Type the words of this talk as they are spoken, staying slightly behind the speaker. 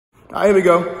All right, here we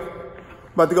go.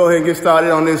 About to go ahead and get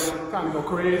started on this. Time to go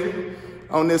crazy.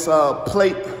 On this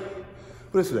plate.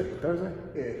 What is today? Thursday?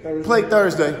 Yeah, Thursday. Plate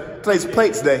Thursday.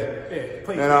 Plates day. Yeah,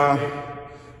 plate And day.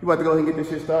 you about to go ahead and get this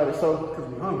shit started. So Cause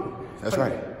we hungry. that's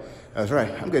right. That's right.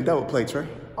 I'm getting double plates, right?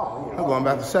 Oh, yeah. I'm going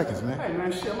back to seconds, man. Hey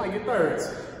man, shit, I might get thirds.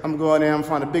 I'm going in there, I'm gonna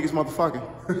find the biggest motherfucker.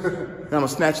 And I'm gonna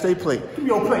snatch their plate. Give me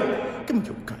your plate. Give me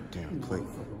your goddamn plate.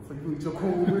 For you eat your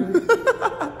cool, man.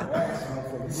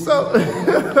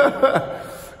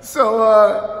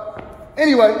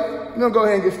 Anyway, we're gonna go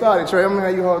ahead and get started, Trey. I'm gonna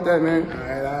have you hold that, man. All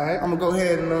right. I'm gonna go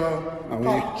ahead and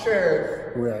pop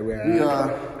chairs. Right.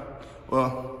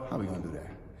 Well, how we gonna do that?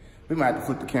 We might have to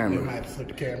flip the camera. We might have to flip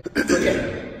the camera. So yeah,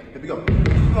 here we go.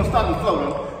 We're gonna start on the floor,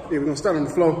 though. Yeah, we're gonna start on the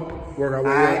floor. Work our way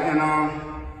Alright, up. and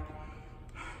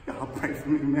y'all pray for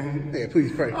me, man. Yeah,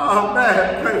 please pray. Oh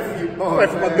man, pray for you, boy. Pray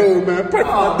for my dude, man. Pray for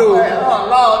my dude. Man. Oh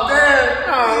Lord, Terry.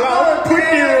 Oh, Lord. Put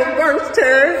me in reverse,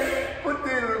 Terry. Put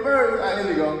me in reverse. Alright,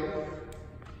 here we go.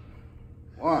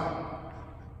 1,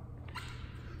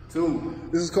 2,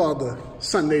 This is called the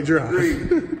Sunday drive.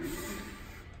 3,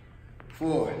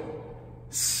 4,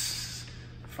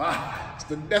 5.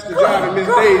 That's the drive of Miss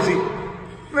Daisy.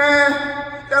 Man,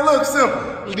 that looks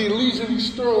simple. The leisurely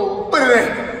stroll. Look at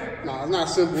that. Nah, it's not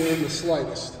simple in the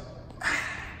slightest.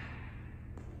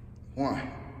 1,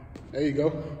 There you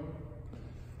go.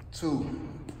 2,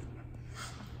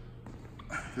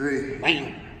 3,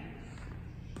 Bam.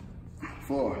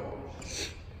 4,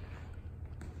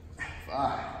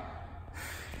 5.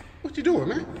 What you doing,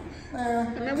 man?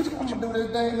 Man, Man, what you I'm gonna do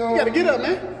this thing. You gotta get up,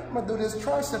 man. I'm gonna do this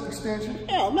tricep extension.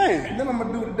 Oh, man. Then I'm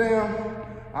gonna do the damn.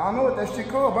 I don't know what that shit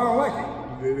called, but I don't like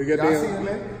it. You got Y'all see it,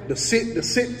 man? the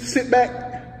sit back.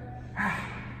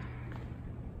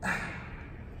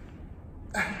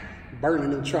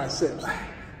 Burning them triceps.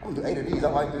 I'm gonna do 8 of these. I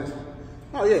like this.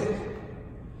 Oh, yeah.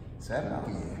 7. Oh,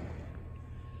 yeah.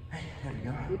 Hey, there we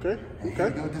go. Okay, Here okay.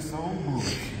 we go with this old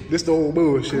bullshit. This the old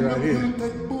bullshit right here.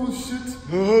 That bullshit.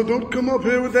 Oh, don't come up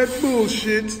here with that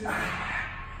bullshit.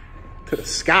 To the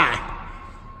sky.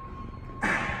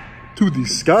 To the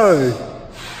sky.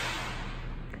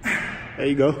 There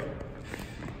you go.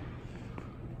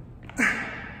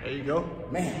 There you go.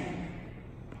 Man.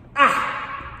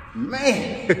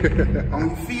 Man. On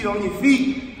your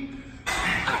feet.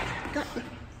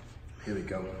 Here we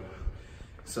go.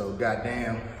 So,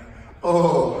 goddamn.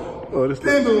 Oh, this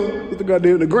the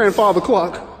goddamn the grandfather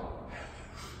clock.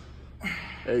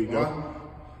 There you go.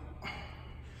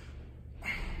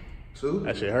 1, 2,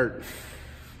 That shit hurt.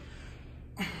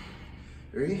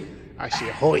 3, That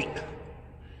shit hoit.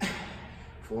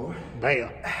 4. Bam.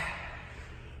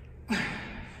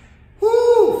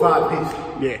 Woo! 5 piece.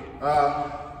 Yeah.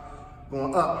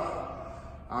 Going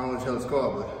up. I don't want to tell the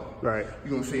score, but Right.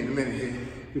 you're gonna see in a minute here.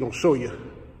 We gonna show you.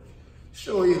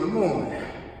 Show you in the morning.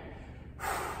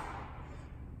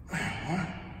 1,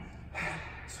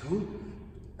 2,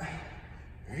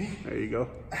 3, There you go.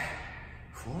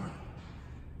 4,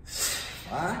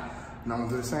 5. Now I'm gonna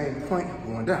do the same point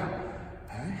going down.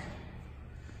 All right.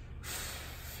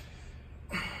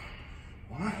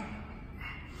 1,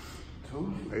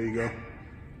 2. There you go.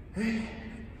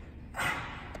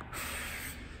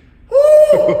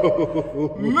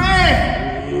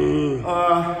 Man!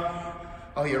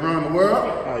 Oh, you around the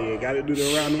world? Oh yeah, gotta do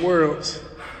the around the worlds.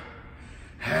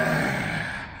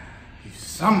 You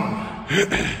some of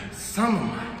them.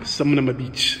 Some of them a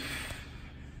beach.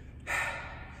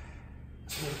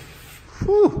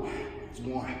 Whew.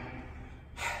 1,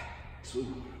 2,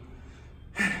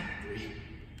 3,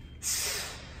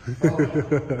 4.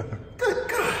 Good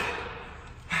God.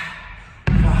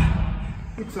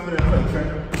 5. Get some of that up,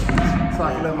 Trey. So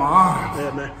I can let my arms.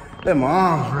 Yeah, man. Let my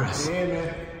arms rest. Yeah,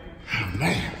 man.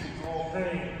 Oh,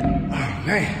 man. Oh,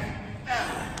 man.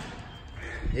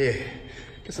 Yeah.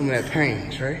 Get some of that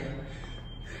pain, Trey.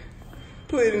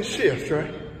 Put it in shift, Trey.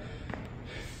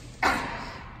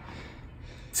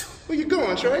 Where you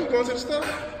going, Trey? You going to the store?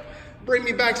 Bring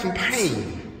me back some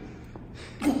pain.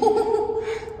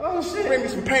 Oh, shit. Bring me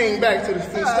some pain back to the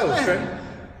store, Trey.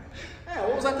 Yeah,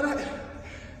 what was after that?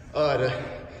 The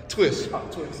twist. Oh,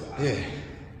 twist. Yeah.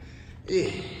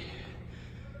 Yeah.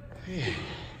 Yeah.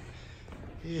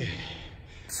 Yeah.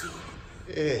 2.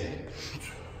 Yeah.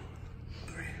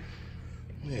 3.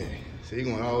 Yeah. So you're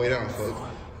going all the way down, folks.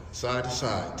 Side to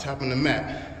side. Tapping the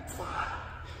mat. 5.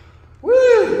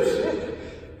 Woo! Shit.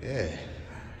 Yeah.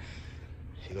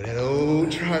 You got that old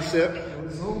tricep.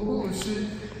 This old bullshit.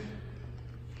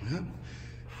 Yep.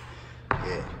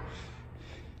 Yeah.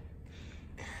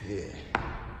 Yeah.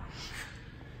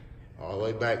 All the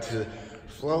way back to the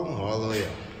flow, all the way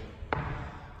up.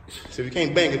 So if you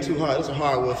can't bang it too hard, it's a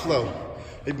hardwood flow.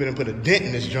 They better put a dent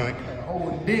in this joint. A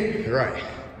whole dent. Right.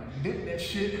 Dent that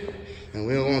shit. And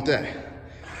we don't want that.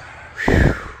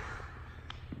 Whew.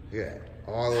 Yeah,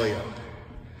 all the way up.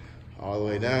 All the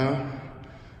way down.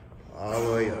 All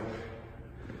the way up.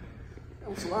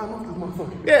 I'm sliding off this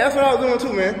motherfucker. Yeah, that's what I was doing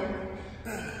too, man.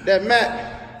 That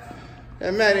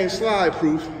mat ain't slide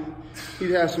proof.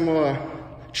 He'd have some more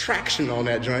traction on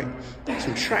that joint.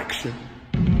 Some traction.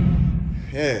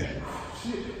 Yeah.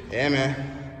 Yeah, man.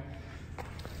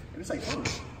 This ain't fun.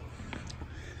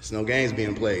 There's no games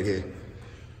being played here.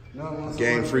 No,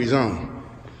 Game-free zone.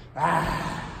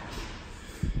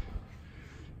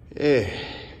 Yeah.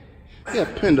 Yeah,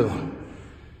 pendulum.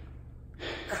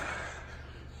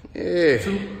 Yeah.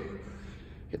 2.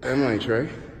 Get that money, Trey.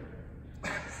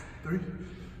 3.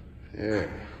 Yeah.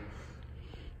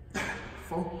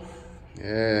 4.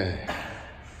 Yeah.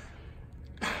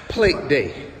 Plate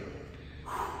day.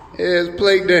 Yeah, it's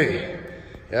plate day.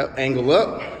 Yep, angle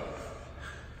up.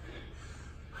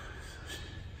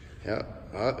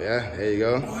 Yep, up, yeah, there you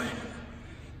go. 1,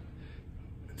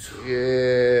 2.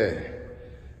 Yeah.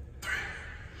 3.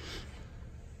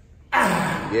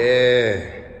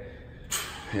 Yeah.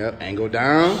 Yep, angle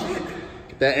down.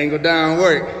 Get that angle down,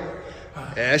 work.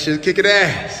 Yeah, that shit's kicking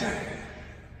ass.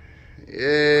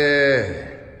 Yeah.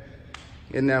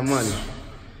 Getting that money.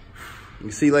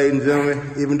 You see, ladies and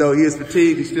gentlemen, even though he is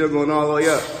fatigued, he's still going all the way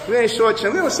up. We ain't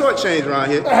short-changed. We don't short-change around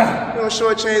here. We don't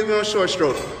short-change, we don't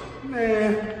short-stroke.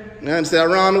 Man. You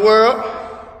understand? Around the world.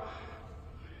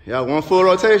 Yeah, 1 full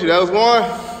rotation. That was 1.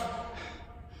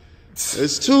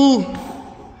 It's 2.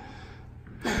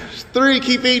 It's 3.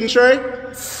 Keep eating, Trey.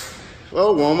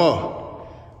 4. 1 more.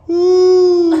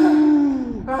 Woo.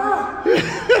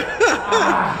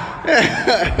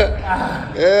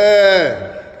 Yeah.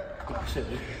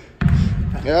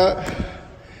 Yeah.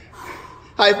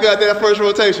 How you feel after that first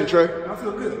rotation, Trey? I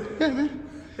feel good. Yeah, man.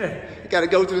 Yeah. You gotta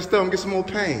go to the store and get some more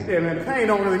pain. Yeah, man, the pain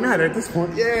don't really matter at this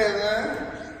point. Yeah, man.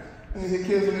 And hit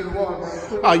kids in the water,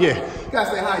 man. Oh, yeah. You gotta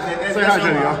stay hydrated. Stay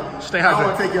hydrated, y'all. Stay I don't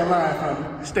wanna hydrated. take your line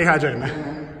from you. Stay hydrated,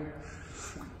 man.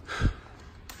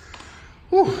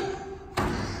 Whew.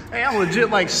 Hey, I'm legit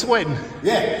like sweating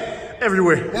Yeah.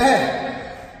 everywhere.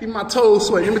 Yeah. Even my toes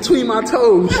sweating, in between my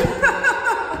toes.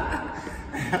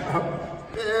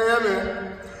 Yeah,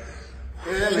 man.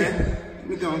 Yeah, man.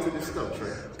 We going to the store, Trey.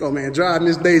 Let's go, man. Drive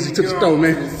Miss Daisy to the store,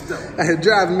 man. I had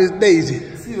driving Miss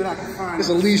Daisy. See what I can find. It's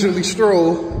a leisurely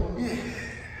stroll. Yeah.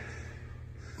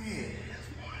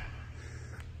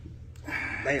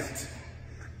 Bam.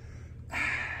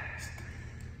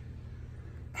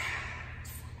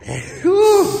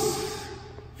 Whew.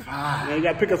 Man, you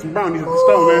gotta pick up some brownies at the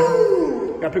store,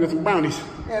 man. Gotta pick up some brownies.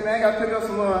 Yeah, man, I gotta pick up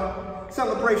some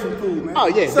celebration food, man. Oh,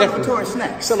 yeah, Celebratory definitely.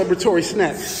 snacks. Celebratory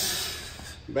snacks.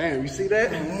 Bam, you see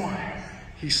that?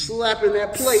 He's slapping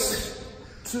that plate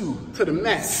 2. to the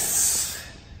mat.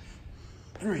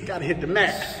 3. Gotta hit the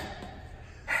mat.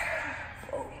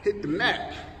 Hit the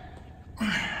mat.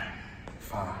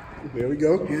 5. There we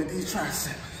go. Here, these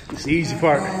triceps. It's the easy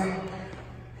part.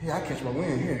 Yeah, I catch my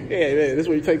wind here. Yeah, man, this is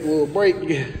where you take a little break, you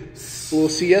get a little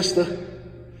siesta.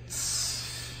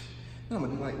 I'm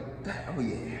gonna do like that. Oh,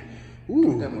 yeah.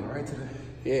 Ooh. That one right to the...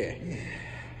 Yeah.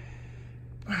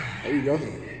 There you go.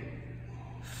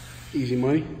 Easy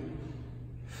money.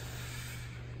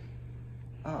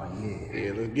 Oh, yeah.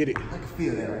 Yeah, let's get it. I can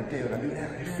feel that right there when I do that.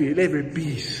 Right there. Feel every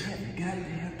piece.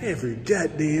 Every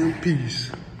goddamn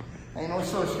piece. Ain't no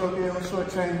short stroke there, no short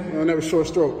chain. You don't never short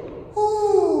stroke.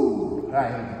 Ooh. All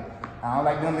right. I don't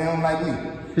like them, they don't like me.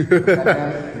 Here we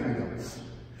go.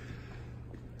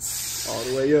 All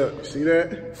the way up. See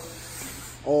that?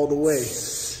 All the way.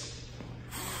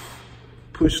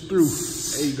 Push through.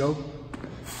 There you go.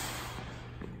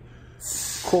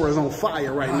 Core is on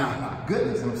fire right now. My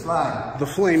goodness, I'm sliding. The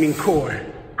flaming core.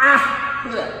 Ah!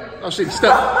 Look at that. Oh shit, it's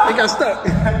stuck. It got stuck. It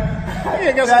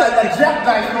got That's stuck. like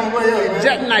jackknife on the way up, man.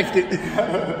 Jackknifed it.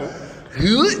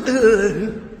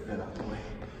 Get out the way.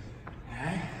 All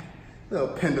right. Little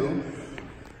pendulum.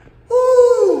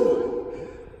 Woo!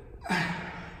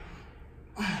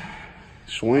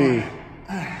 Swing.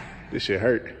 This shit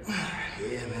hurt.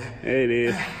 Yeah, man. There it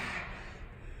is.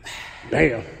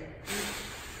 Damn.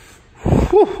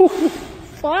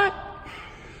 Fuck.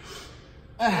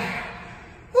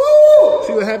 Woo!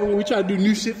 See what happened when we try to do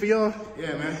new shit for y'all?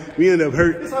 Yeah, man. We end up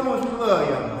hurt. That's how much we love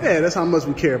y'all. Yeah, that's how much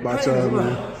we care about y'all,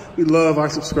 man. We love our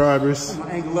subscribers. I'm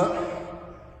gonna angle up.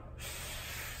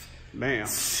 Bam.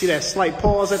 See that slight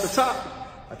pause at the top?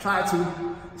 I tried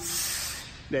to.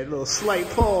 That little slight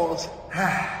pause.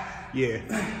 Yeah.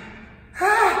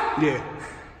 Yeah.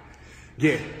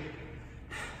 Yeah.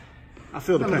 I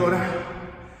feel the Let me pain. go down.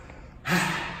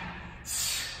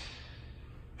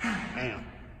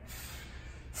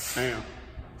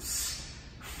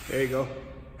 There you go.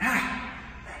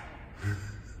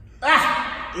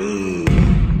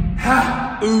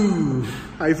 Ooh.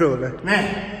 How you feeling, man?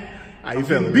 Man, how you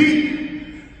feeling?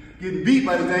 Getting beat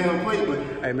by the dang on plate, but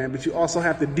hey, man, but you also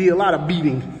have to do a lot of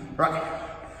beating. Right.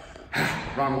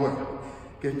 Around the world.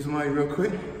 Get me somebody real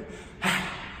quick.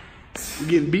 We're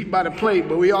getting beat by the plate,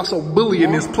 but we also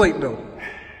bullying this plate, though.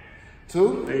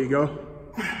 2. There you go.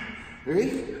 3.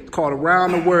 It's called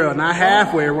around the world, not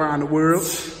halfway around the world.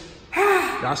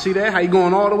 Y'all see that? How you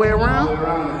going all the way around? All the way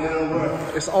around the damn world.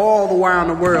 It's all the way around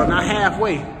the world, not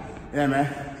halfway. Yeah,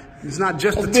 man. It's not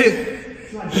just the tip.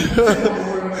 It's not just the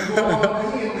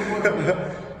tip.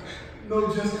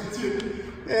 No, just the tip.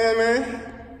 Yeah, man.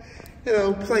 You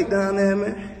know, plate down there,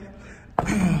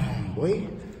 man. Boy.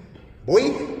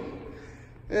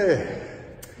 Yeah.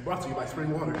 Brought to you by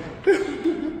Spring Water.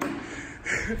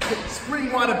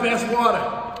 Spring Water, best water.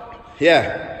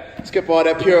 Yeah. Skip all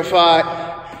that purified,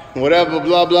 whatever,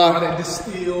 blah, blah. All that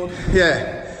distilled.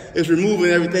 Yeah. It's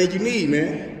removing everything you need,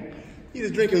 man. You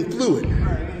just drinking fluid. All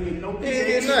right, no pH. You ain't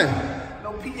getting nothing.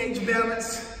 No pH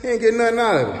balance. You ain't getting nothing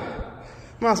out of it.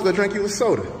 Might as well drink you a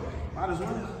soda. Might as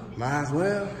well. Might as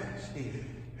well.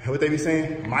 What they be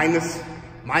saying?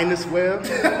 Minus well.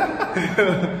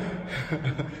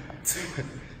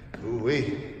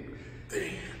 Ooh-wee.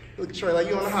 Look at Trey like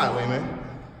you on the highway, man.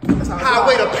 That's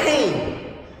highway to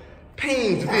Pain.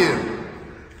 Painesville.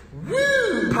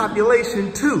 Woo!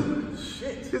 Population 2.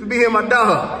 Shit. This be here my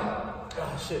dog.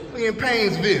 Oh, shit. We in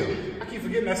Painesville. I keep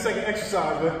forgetting that second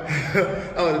exercise,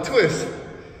 man. Oh, the twist.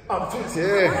 Oh, the twist.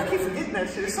 Yeah. I keep forgetting that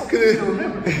shit. It's so easy to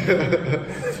remember.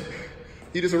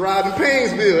 You just arrived in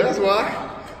Painesville, that's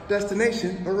why.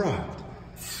 Destination arrived.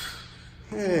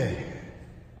 Yeah.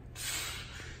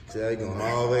 See how you going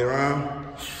all the way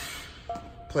around?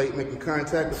 Plate making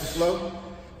contact with the flow.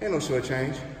 Ain't no short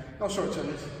change. No short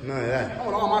change. None of that. I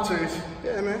want all my change.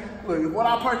 Yeah, man. Look, if what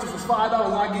I purchased was $5,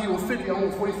 I give you a 50, I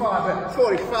want 45 back.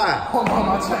 45. I want all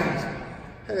my change.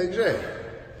 Hey, Jay.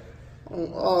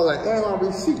 On all that, and on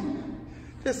receipt.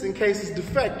 Just in case it's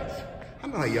defective. I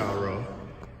know how y'all roll.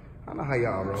 You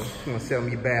gonna sell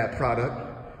me bad product,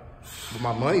 but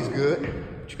my money's good.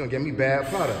 But you gonna get me bad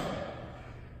product.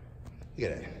 Look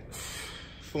at that.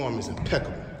 Form is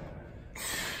impeccable.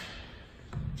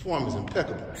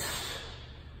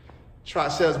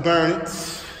 Triceps burning,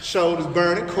 shoulders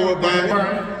burning, core burning.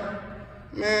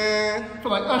 Man. I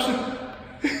feel like Usher.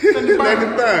 Let it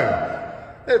burn.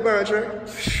 Let it burn, Trey.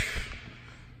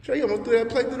 Trey, you almost threw that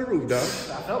plate through the roof, dog.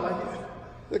 I felt like it.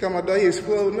 Look how my dog, he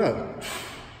exploding up.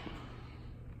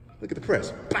 Look at the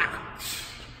press. Pow!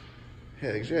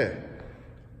 Heck yeah.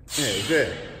 There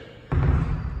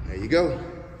you go.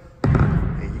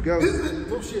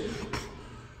 Oh, shit.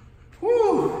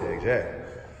 Woo! Heck yeah.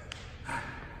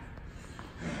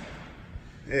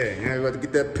 Yeah, you ain't about to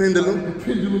get that pendulum. The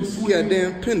pendulum swing.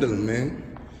 Goddamn pendulum,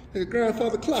 man. Like a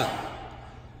grandfather clock.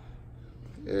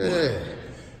 Yeah.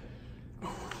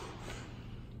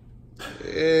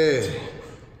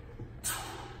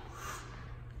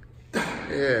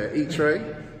 Yeah, eat, Trey.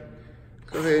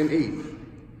 Go ahead and eat.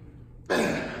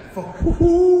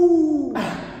 Oh,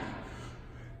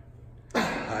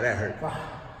 that hurt.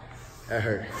 That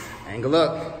hurt. Angle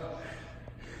up.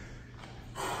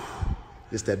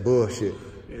 It's that bullshit.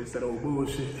 Yeah, it's that old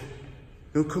bullshit.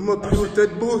 Don't come up here with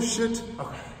that bullshit.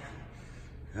 Okay.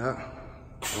 Yeah.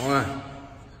 1,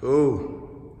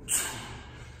 2,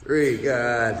 3.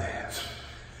 God.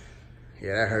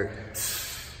 Yeah,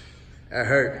 that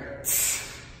hurt.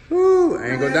 Woo,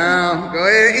 angle down. Go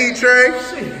ahead and eat, Trey.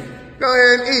 Go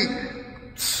ahead and eat.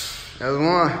 That's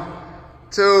 1,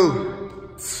 2,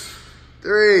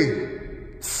 3,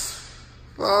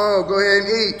 4. Go ahead and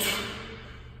eat.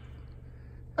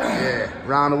 Yeah,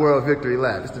 round the world victory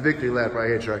lap. It's the victory lap right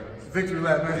here, Trey. Victory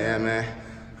lap, man. Yeah, man.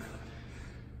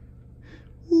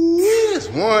 Ooh, that's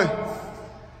 1,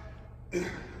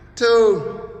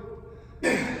 2.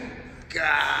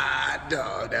 God,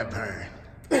 dog, that burn.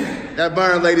 That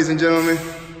burn, ladies and gentlemen.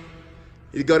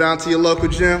 You go down to your local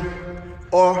gym,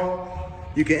 or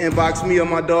you can inbox me or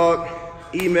my dog,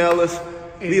 email us,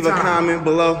 leave a comment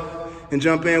below, and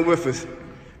jump in with us.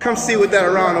 Come see what that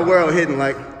around the world hitting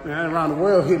like. Man, around the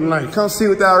world hitting like. Come see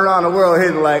what that around the world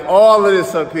hitting like. All of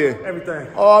this up here.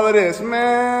 Everything. All of this,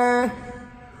 man.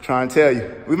 Trying to tell you,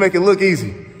 we make it look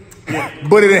easy,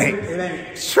 but it ain't. It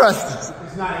ain't. Trust us.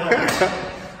 It's not at all.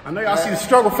 I know y'all see the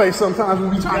struggle face sometimes when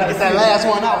we trying to get that last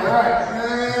one out, right?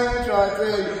 Man, I'm trying to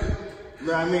tell you. You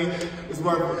know what I mean? It's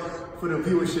worth for the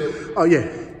viewership. Oh, yeah.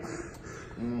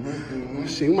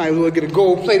 Shit, we might as well get a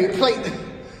gold-plated plate.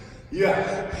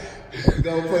 Yeah.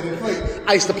 Gold-plated plate.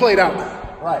 Ice the plate out.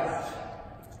 Right.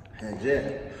 And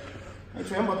yeah. Hey,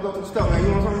 Trey, I'm about to go to the store, man.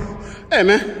 You want something? Hey,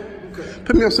 man. Okay.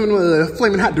 Put me on some of the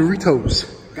flaming hot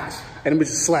Doritos. Gotcha. And them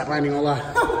bitches slap, I ain't even gonna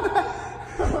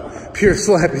lie. Pure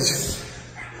slappage.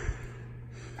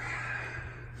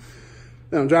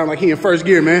 I'm driving like he in first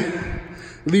gear, man.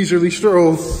 Leisurely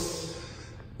stroll.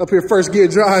 Up here, first gear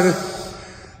driving.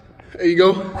 There you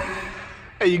go.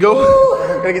 There you go. Woo.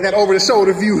 Gotta get that over the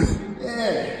shoulder view.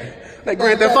 Yeah. That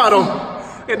Grand Theft Auto.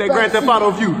 Get that Grand Theft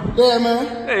Auto view. Yeah,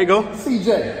 man. There you go.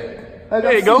 CJ.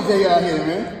 There you go. CJ out here,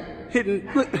 man.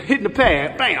 Hitting the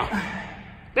pad. Bam.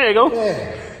 There you go.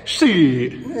 Yeah.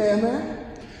 Shit. Yeah,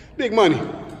 man. Big money.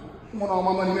 You want all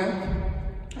my money,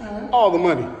 man? All the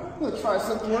money. Let's try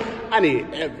something. I need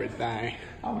everything.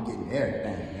 I'm getting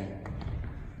everything, man.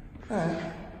 All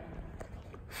right.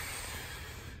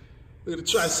 Look at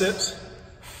the triceps.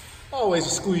 Always a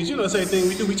squeeze. You know the same thing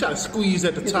we do. We try to squeeze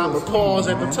at the top or pause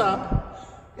at the top.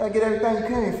 Gotta get everything you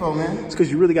can for, man. It's because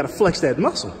you really gotta flex that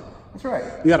muscle. That's right.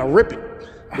 You gotta rip it.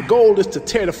 The goal is to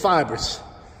tear the fibers.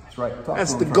 That's right.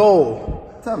 That's the goal.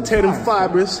 Tear them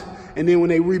fibers, and then when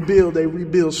they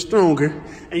rebuild stronger,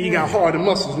 and you got harder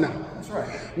muscles now. That's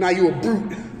right. Now you a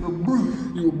brute. You a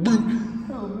brute. You a brute.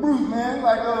 You a brute, man.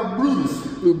 Like Brutus.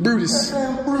 You a Brutus.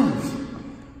 That's Brutus.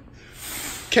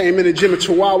 Came in the gym at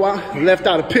Chihuahua, left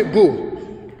out a pit bull.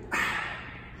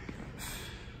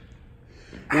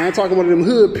 Now I ain't talking about them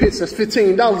hood pits that's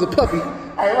 $15 a puppy.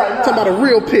 Hey, right now. Talking about a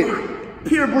real pit.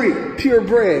 Pure breed. Pure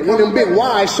bred. One of them big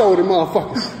wide shoulder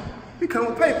motherfuckers. He come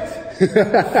with papers.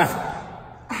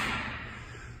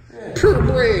 Pure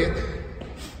bred.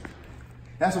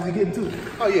 That's what we getting to.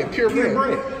 Oh yeah, pure Pure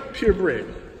bred. bread. Pure bread.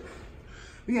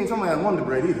 We ain't talking about Wonder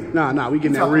Bread either. Nah, we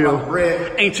getting that real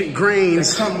bread ancient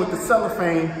grains. that come with the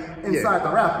cellophane inside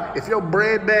the wrapper. If your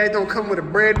bread bag don't come with a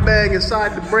bread bag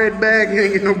inside the bread bag, you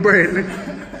ain't get no bread,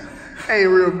 nigga. Ain't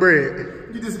real bread.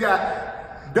 You just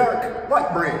got dark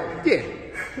white bread. Yeah.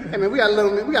 Hey man, we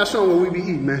gotta show them what we be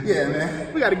eating, man. Yeah,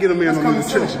 man. We gotta get them in on the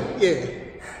That's nutrition. coming Yeah.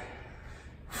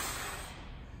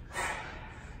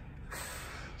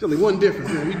 There's only one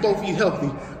difference, man. We both eat healthy,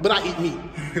 but I eat meat.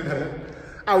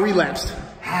 I relapsed.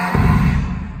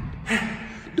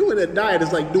 Doing that diet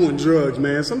is like doing drugs,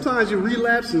 man. Sometimes you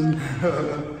relapse and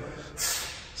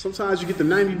sometimes you get the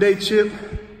 90-day chip.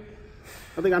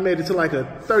 I think I made it to like a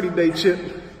 30-day chip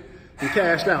and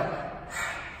cashed out.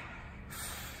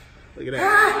 Look at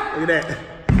that. Look at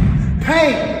that.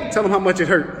 Pain. Tell them how much it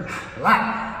hurt. A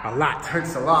lot. A lot.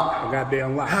 Hurts a lot. A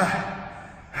goddamn lot.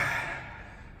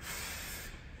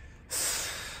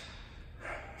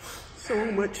 So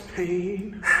much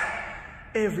pain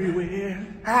everywhere.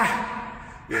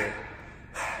 Yeah.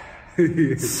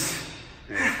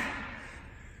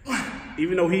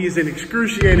 Even though he is in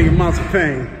excruciating amounts of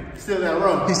pain, Still that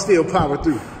road. he still powered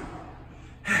through.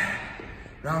 Here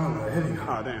we go.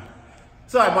 Oh, damn.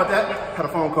 Sorry about that. Had a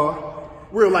phone call.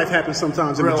 Real life happens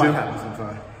sometimes in Real the gym. life happens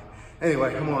sometimes.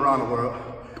 Anyway, I'm on around the world.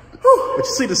 Whew. But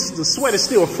you see, the sweat is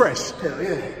still fresh. Hell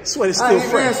yeah. Sweat is I still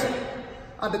ain't fresh. answer.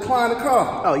 I declined the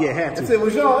call. Oh, yeah, had If to. it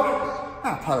was yours,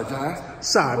 I apologize.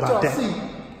 Sorry What about y'all that. see?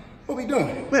 What we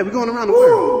doing? Man, we're going around the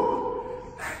world.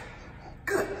 Woo!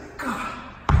 Good God.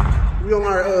 We on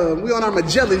our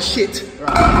Magellan shit.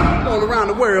 Right. Going around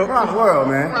the world. Around the world,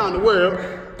 man. Around the world.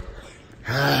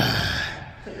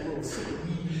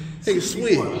 Take a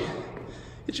swig.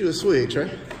 Get you a swig,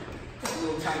 Trey.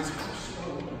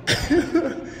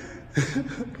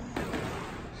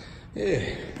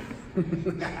 Yeah.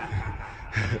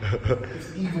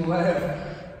 This evil laugh.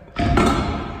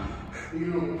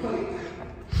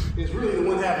 It's really the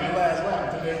one having the last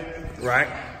laugh today. Right.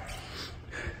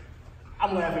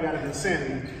 I'm laughing out of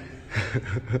insanity.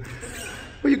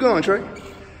 Where you going, Trey?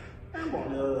 I'm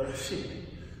on shit.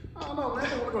 I don't know, man.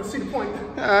 I want to go see the point.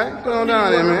 All right, go on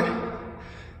down there, man.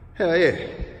 Hell yeah.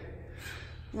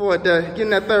 Boy, get in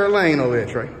that third lane over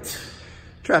there, Trey.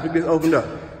 Traffic just opened up.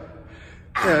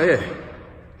 Hell yeah.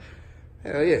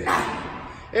 Hell yeah.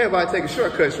 Everybody taking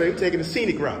shortcuts, Trey. We taking the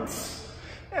scenic route.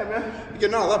 Yeah, man. You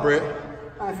getting all that bread.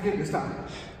 I ain't forgetting this time.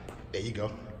 There you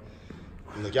go.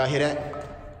 Look, y'all hear that?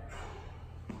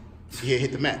 Yeah,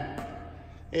 hit the mat.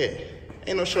 Yeah.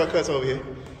 Ain't no shortcuts over here.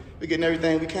 We getting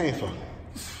everything we came for.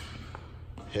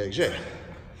 Heck yeah.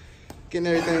 Getting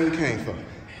everything we came for.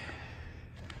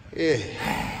 Yeah.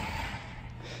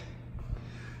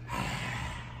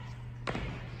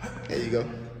 There you go.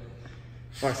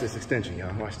 Watch this extension,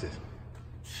 y'all. Watch this.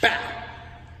 Bow.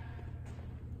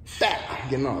 Bow.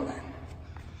 Getting all that.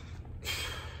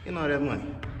 Getting all that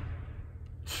money.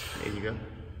 There you go.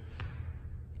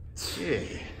 Yeah.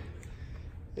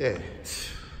 Yeah.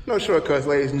 No shortcuts,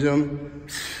 ladies and gentlemen.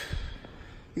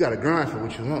 You gotta grind for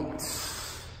what you want.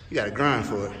 You gotta grind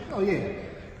for it. Oh, yeah.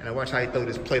 And I watch how he throw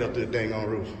this plate up to the dang on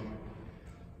roof.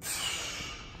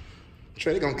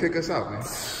 Trey, they gonna kick us out, man.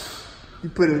 You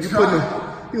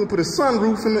gonna put a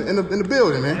sunroof in the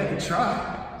building, man. I can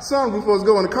try. Sunroof was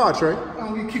go in the car, Trey. I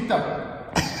don't get kicked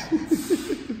out.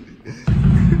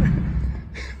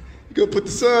 You gonna put a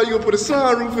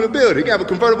sunroof in the building. You got a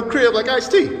convertible crib like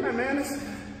Ice-T. Hey man, it's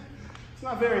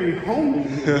not very homey.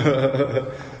 You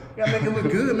gotta make it look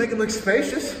good, make it look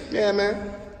spacious. Yeah, man.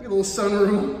 Get a little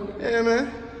sunroom. Yeah,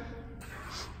 man.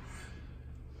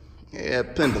 Yeah,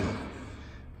 pendulum.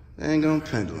 Ain't gonna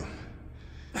pendulum.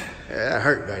 Yeah, that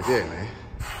hurt right there, man.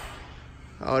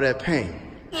 All that pain.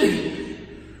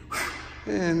 Yeah,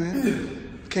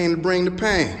 man. Came to bring the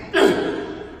pain.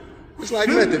 It's like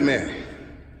Method Man.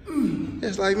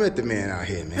 It's like Method Man out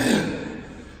here, man.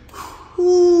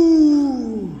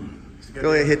 Ooh.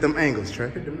 Go ahead, hit them angles, Trey.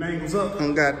 Hit them angles up.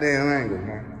 Them goddamn angles,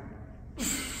 man.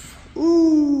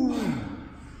 Ooh.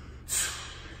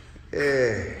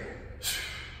 Yeah.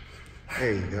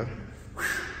 There you go.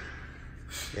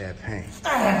 Yeah, pain.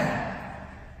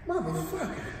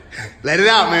 Motherfucker. Let it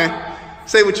out, man.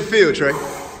 Say what you feel, Trey. Say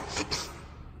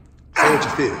what you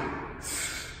feel.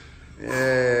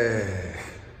 Yeah.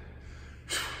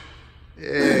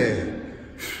 Yeah.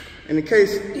 In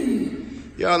case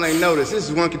y'all ain't noticed, this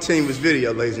is one continuous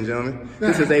video, ladies and gentlemen.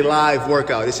 This is a live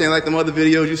workout. This ain't like them other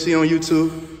videos you see on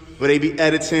YouTube where they be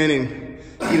editing and,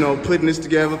 you know, putting this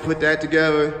together, put that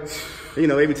together. You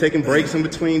know, they be taking breaks in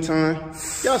between time.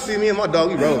 Y'all see me and my dog,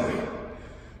 we rolling.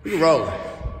 We rolling.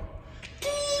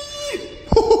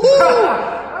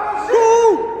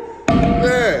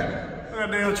 Yeah.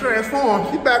 Goddamn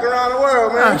transformed. You back around the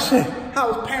world, man. Oh, shit.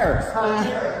 How was Paris?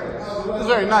 It's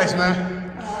very nice,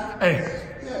 man. Hey,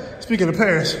 speaking of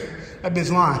Paris, that bitch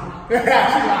lying.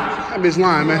 That bitch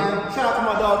lying, man. Shout out to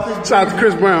my dog, Chris. Shout out to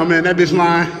Chris Brown, man. That bitch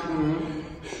lying.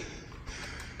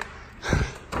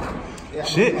 Yeah.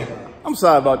 Shit. I'm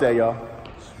sorry about that, y'all.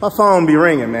 My phone be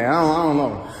ringing, man. I don't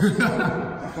know.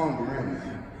 My phone be ringing.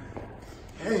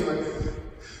 Anyway.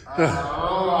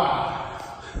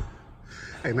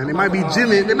 Hey man, they might be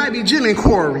Jim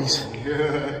inquiries.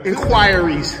 Yeah.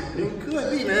 Inquiries. It could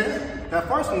be, man. That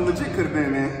first one legit could have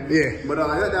been, man. Yeah. But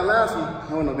that last one,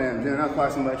 I wasn't no damn Jim. That was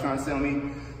probably somebody trying to sell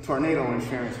me tornado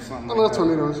insurance or something. I love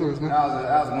tornado insurance, man. That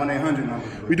was a 1-800 number.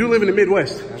 We do live in the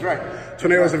Midwest. That's right.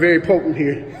 Tornadoes are very potent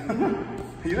here.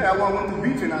 You know, I went through the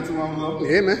beach here not too long ago.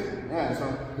 Yeah, man. Yeah, so.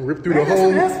 Ripped through the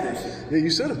whole. That shit. Yeah, you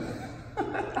should have.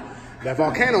 That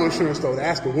volcano insurance though, the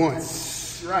Asker one.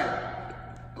 Right.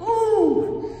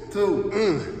 Ooh. 2.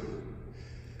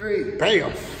 3.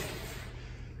 Bam.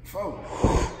 4.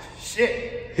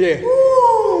 Shit. Yeah.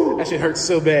 Woo. That shit hurts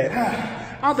so bad.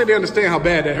 I don't think they understand how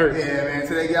bad that hurts. Yeah, man.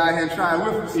 Today guy out here trying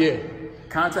with us. Yeah.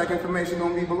 Contact information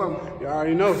gonna be below. Y'all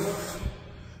already know.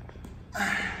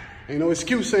 Ain't no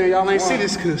excuse saying y'all ain't see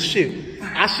this, cause shit.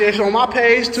 I share shit on my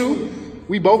page too.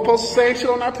 We both post the same shit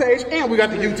on our page, and we got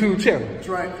the YouTube channel. That's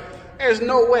right. There's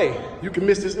no way you can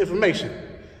miss this information.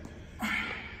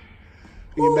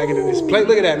 We get back into this plate.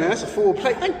 Look at that, man. That's a full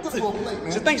plate. That's a full plate, man.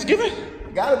 Is it Thanksgiving?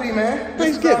 Gotta be, man.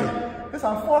 Thanksgiving. This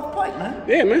our 4th plate, man.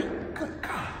 Yeah, man. Good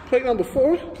God. Plate number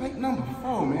 4. Plate number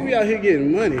 4, man. We out here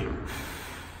getting money.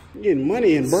 Getting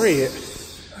money and bread.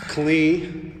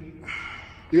 Clean.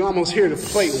 You almost hear the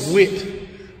plate whip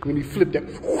when you flip that.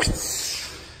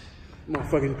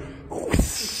 Motherfucking.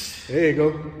 There you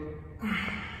go.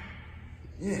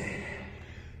 Yeah.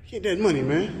 Get that money,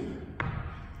 man.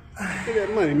 Get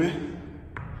that money, man.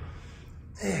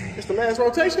 It's the last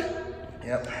rotation?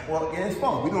 Yep. Well, yeah, it's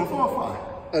 4. We doing 4 or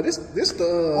 5? This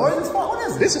the. Or is this 5? What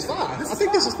is it? This is 5. I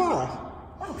think this is 5.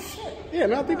 Oh, shit. Yeah,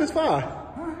 man, I think it's 5. All right.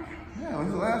 Yeah, well, this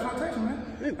is the last rotation, man.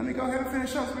 Let me go ahead and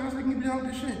finish up so we can get done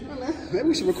with this shit. Maybe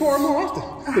we should record more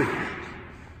often.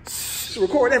 Should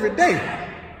record every day.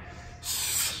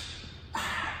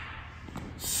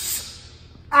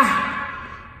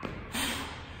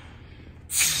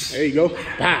 There you go.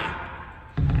 Bye.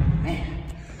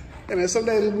 And then some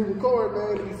days when we record,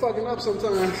 man, we fucking up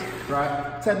sometimes.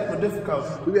 Right. Technical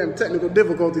difficulties. We be having technical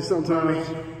difficulties sometimes.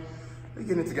 We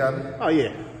getting it together. Oh,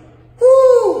 yeah.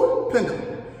 Woo!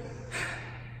 Pendulum.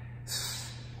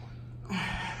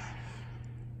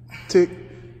 Tick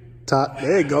tock.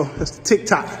 There you go. That's the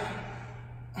TikTok.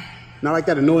 Not like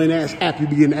that annoying ass app you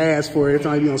be getting ads for every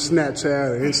time you be on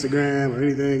Snapchat or Instagram or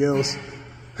anything else.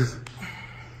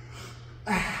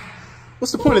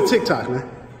 What's the point of TikTok, man?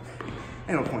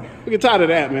 Ain't no point. We get tired of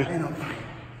that, man. Ain't no point.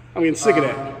 I'm getting sick of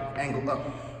that. Angle up.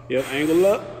 Yep, angle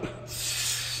up.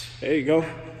 There you go.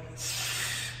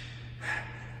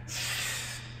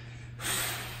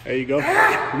 There you go.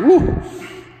 Woo!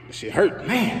 That shit hurt.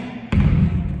 Man.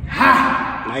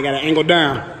 Now you gotta angle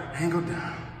down. Angle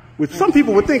down. Which some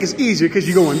people would think is easier because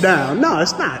you're going down. No,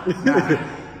 it's not.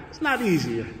 It's not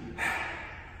easier.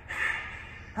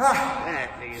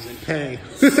 That nigga's in pain.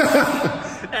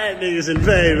 That nigga's in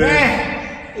pain,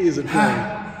 man. He's in pain.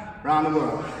 Around the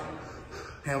world.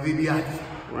 LVBI.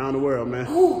 Around the world, man.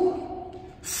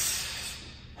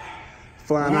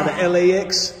 Flying out of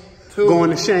LAX,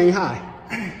 going to Shanghai.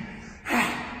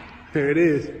 There it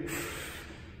is.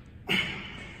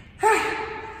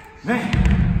 Man.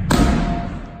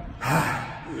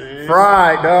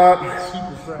 Fried, dog.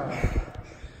 Super fried.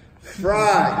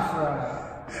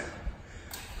 Fried.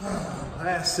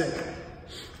 Last second.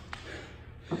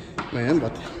 Man, I'm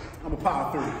gonna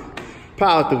power through.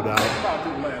 power through, dog. Power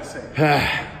through the last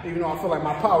second. Even though I feel like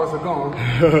my powers are gone,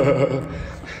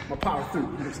 my power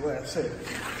through this last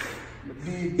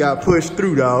second. Got pushed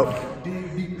through, dog.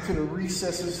 Dig deep into the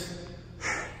recesses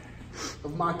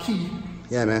of my key.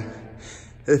 Yeah, man.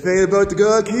 If it ain't about the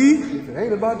God key. If it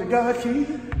ain't about the God key,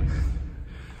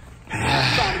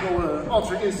 I'm trying to go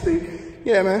Ultra Instinct.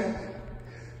 Yeah, man.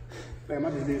 Damn, I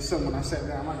just did something when I sat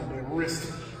down. My damn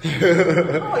wrist.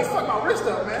 I always fuck my wrist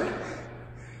up, man.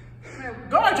 Man,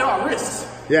 guard y'all wrists.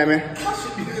 Yeah, man.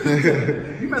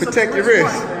 You mess Protect up your wrist.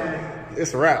 Once, man.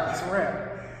 It's a wrap. It's a wrap.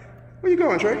 Where you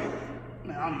going, Trey?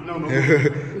 Man, I don't know.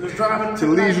 I'm just driving To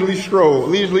leisurely stroll,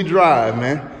 leisurely drive,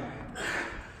 man.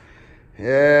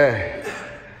 Yeah.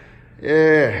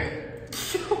 Yeah.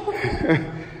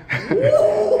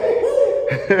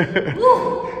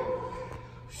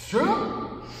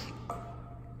 Sure.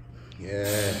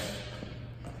 Yeah.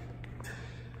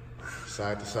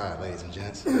 Side to side, ladies and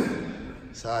gents.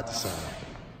 Side to side.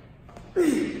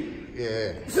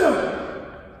 Yeah.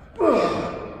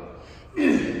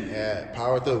 Yeah,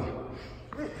 power through.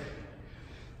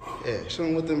 Yeah, show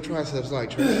them what them triceps like,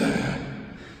 Trey. Yeah.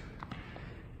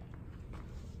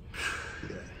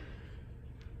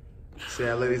 See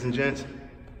that, ladies and gents?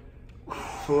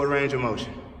 Full range of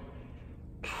motion.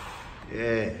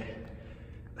 Yeah.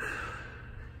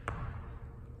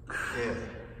 Yeah.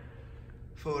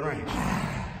 Full range.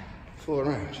 Full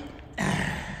range.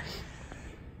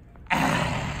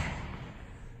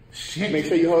 Shit. Make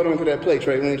sure you hold on to that plate,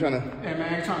 Trey. We ain't trying to Yeah, man,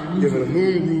 I ain't trying to give it a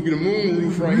moon roof. Get a moon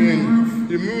roof right here.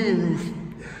 Get a moon roof.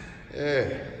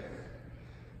 Yeah.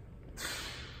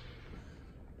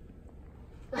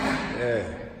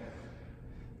 Yeah.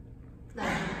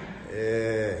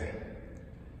 Yeah.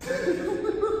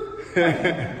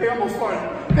 Hey, almost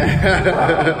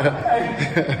farted.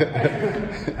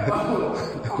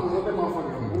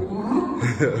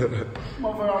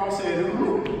 Motherfucker almost said,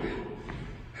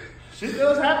 shit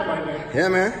does happen like that. Yeah,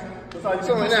 man. That's how you It's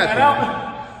can only push that natural.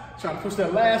 out. Trying to push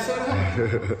that last set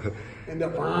out. End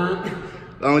up burn.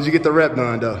 As long as you get the rep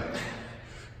done, though. As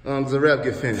long as the rep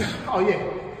get finished. Oh, yeah.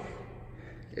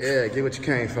 Yeah, get what you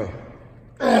came for.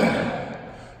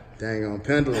 Dang on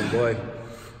pendulum, boy.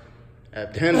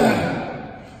 That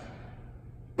pendulum.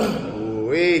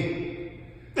 Ooh-wee.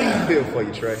 I feel for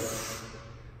you, Trey.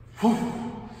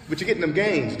 But you're getting them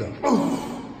gains, though.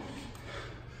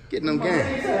 Getting them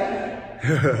gains.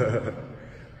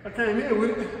 I came here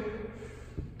with it.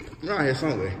 Around here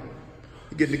somewhere.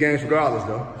 You're getting the gains regardless,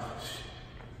 though.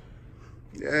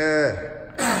 Yeah.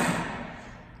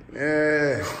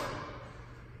 Yeah.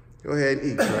 Go ahead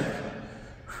and eat, Trey.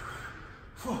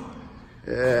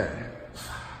 Yeah.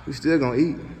 We still gonna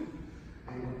eat.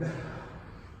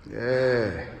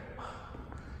 Yeah.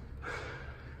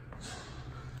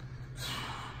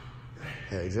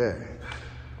 Yeah, exactly.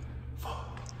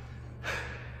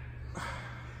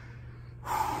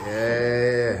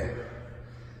 Yeah.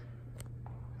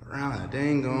 Around the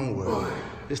dang gone world.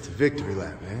 It's the victory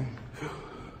lap, man.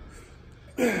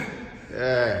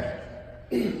 Yeah.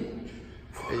 There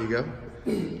you go.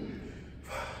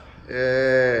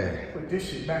 Yeah. Put this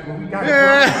shit back where we got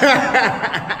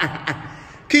it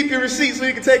Keep your receipts so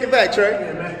you can take it back, Trey. from.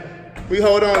 Yeah, man. We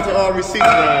hold on to all receipts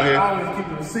around I here. always keep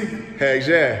the receipt. Heck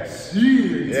yeah.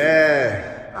 Shit.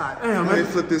 Yeah. Ah, damn, Let me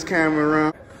man. flip this camera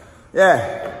around.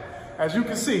 Yeah. As you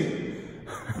can see,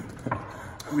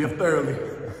 we have thoroughly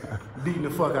beaten the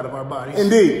fuck out of our bodies.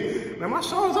 Indeed. Man, my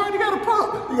shoulders already got a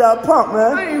pump. You got a pump,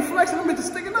 man. I ain't flexing them into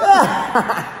sticking up.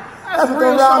 That's what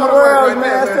real them around the shoulder work world, right man.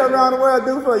 there, That's what around the world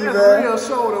do for you, That's man. real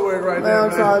shoulder work right Man, there, I'm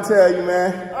man. trying to tell you,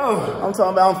 man. Oh. I'm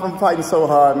talking about I'm fighting so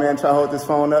hard, man. Trying to hold this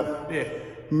phone up. Yeah.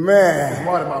 Man.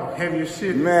 Water bottle, heavy as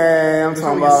shit. Man, I'm It's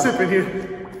talking only about sipping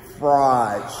here.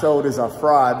 fried. Shoulders are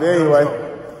fried. But anyway,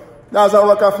 that was our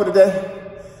workout for today.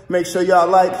 Make sure y'all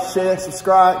like, share,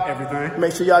 subscribe. Everything.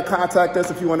 Make sure y'all contact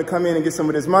us if you want to come in and get some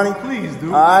of this money. Please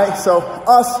do. All right, so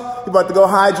us, we about to go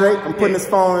hydrate. I'm putting this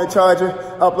phone on the charger,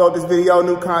 upload this video,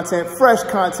 new content, fresh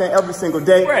content every single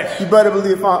day. Fresh. You better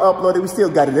believe if I upload it, we still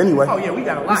got it anyway. Oh yeah, we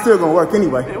got a lot. We still gonna work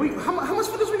anyway. Man, how much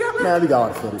footage we got, man? Man, we got all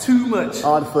the footage. Too much.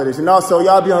 All the footage. And also,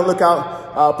 y'all be on the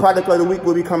lookout. Product of the week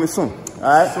will be coming soon. All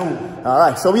right? Soon. All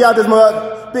right, so we out this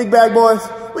mug. Big Bag Boys.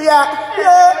 We out.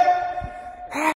 Yeah.